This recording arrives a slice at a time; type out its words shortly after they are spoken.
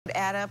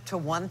add up to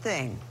one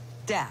thing: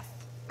 death.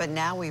 But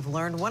now we've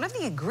learned one of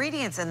the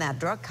ingredients in that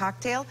drug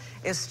cocktail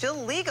is still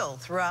legal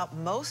throughout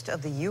most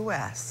of the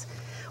U.S.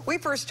 We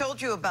first told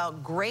you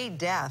about Gray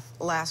Death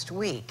last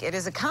week. It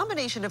is a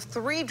combination of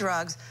 3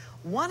 drugs,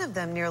 one of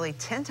them nearly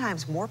 10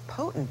 times more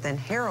potent than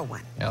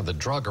heroin. Now, the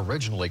drug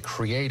originally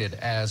created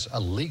as a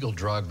legal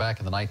drug back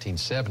in the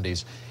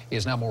 1970s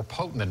is now more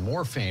potent than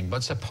morphine,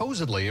 but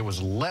supposedly it was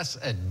less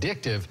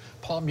addictive.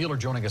 Paul Mueller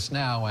joining us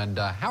now. And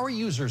how are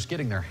users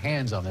getting their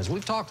hands on this?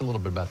 We've talked a little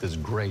bit about this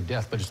Gray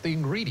Death, but it's the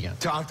ingredient.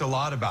 Talked a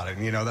lot about it.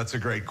 You know, that's a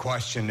great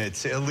question.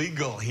 It's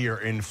illegal here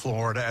in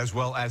Florida as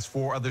well as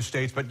 4 other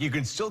states, but you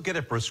can still get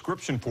a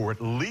prescription for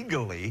it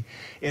legally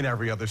in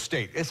every other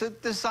state. It's a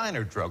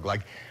designer drug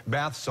like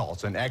bath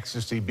salts and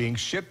ecstasy being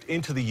shipped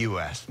into the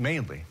U.S.,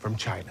 mainly from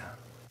China.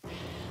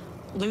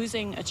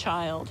 Losing a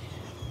child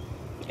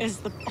is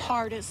the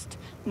hardest,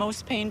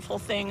 most painful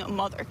thing a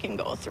mother can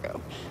go through.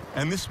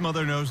 And this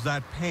mother knows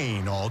that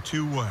pain all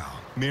too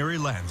well. Mary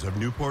Lenz of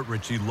Newport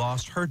Richey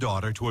lost her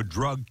daughter to a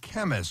drug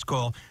chemist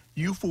called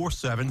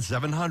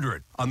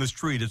U-47700. On the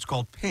street, it's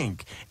called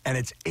Pink, and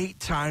it's 8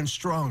 times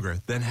stronger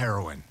than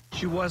heroin.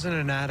 She wasn't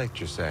an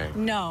addict, you're saying?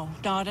 No,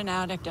 not an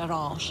addict at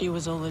all. She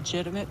was a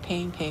legitimate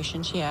pain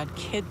patient. She had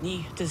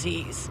kidney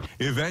disease.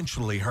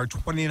 Eventually, her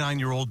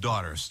 29-year-old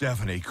daughter,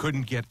 Stephanie,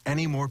 couldn't get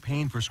any more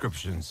pain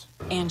prescriptions.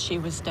 And she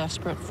was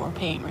desperate for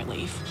pain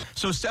relief.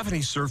 So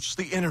Stephanie searched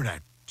the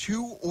internet.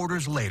 2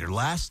 orders later,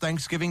 last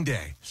Thanksgiving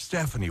Day,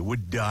 Stephanie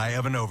would die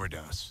of an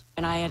overdose.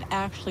 And I had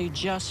actually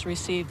just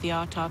received the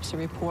autopsy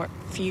report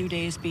a few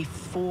days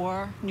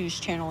before News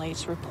Channel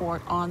 8's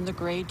report on the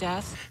Gray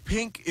Death.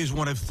 Pink is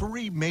one of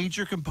 3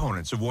 major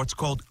components of what's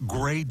called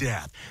Gray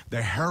Death,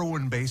 the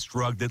heroin-based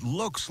drug that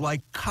looks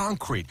like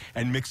concrete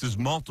and mixes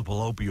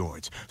multiple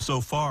opioids. So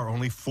far,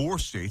 only 4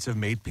 states have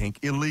made Pink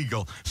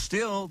illegal.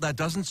 Still, that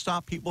doesn't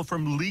stop people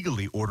from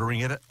legally ordering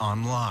it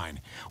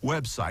online.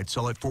 Websites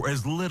sell it for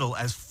as little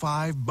as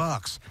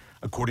 $5.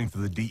 According to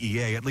the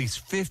DEA, at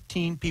least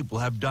 15 people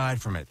have died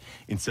from it.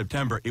 In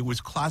September, it was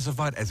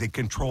classified as a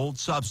controlled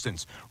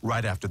substance.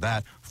 Right after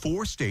that,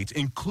 4 states,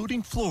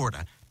 including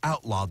Florida,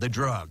 outlawed the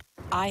drug.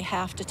 I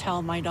have to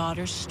tell my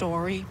daughter's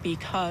story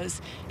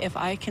because if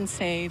I can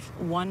save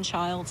one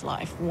child's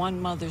life, one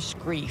mother's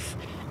grief,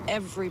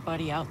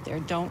 everybody out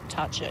there, don't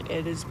touch it.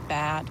 It is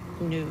bad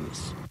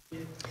news.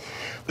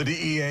 The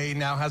DEA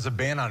now has a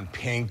ban on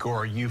Pink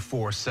or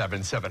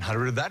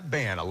U-47700. That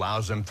ban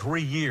allows them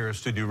 3 years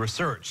to do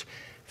research,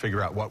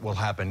 figure out what will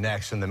happen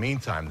next. In the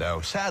meantime, though,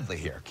 sadly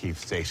here, Keith,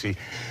 Stacy,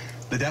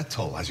 the death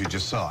toll, as you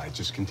just saw, it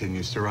just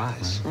continues to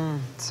rise.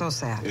 So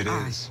sad. It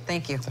is.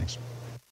 Thank you. Thanks.